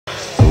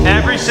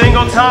Every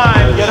single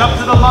time, get up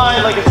to the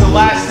line like it's the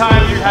last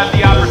time you have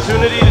the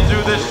opportunity to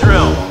do this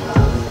drill.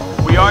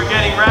 We are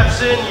getting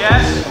reps in,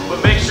 yes,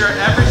 but make sure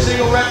every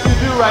single rep you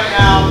do right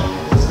now,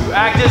 you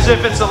act as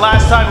if it's the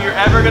last time you're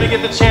ever going to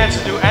get the chance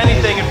to do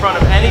anything in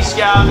front of any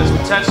scout. It's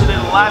potentially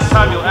the last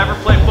time you'll ever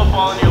play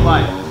football in your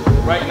life.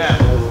 Right now.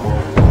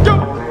 Go!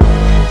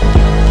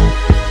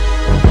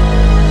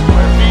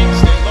 Square feet,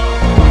 stay low.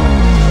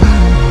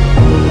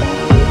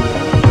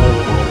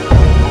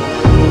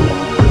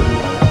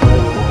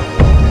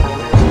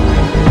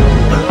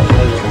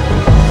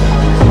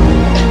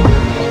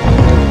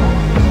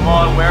 Come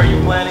on, where are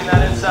you planting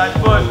that inside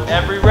foot?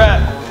 Every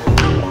rep.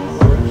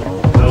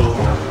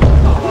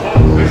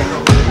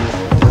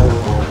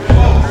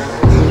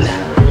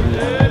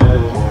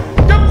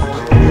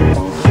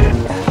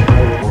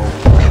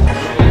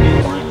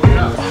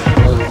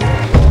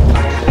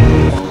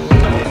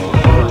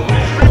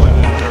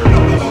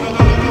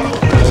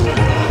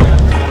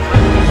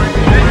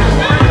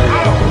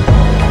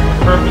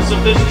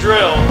 Of this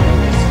drill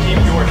is to keep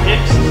your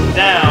hips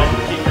down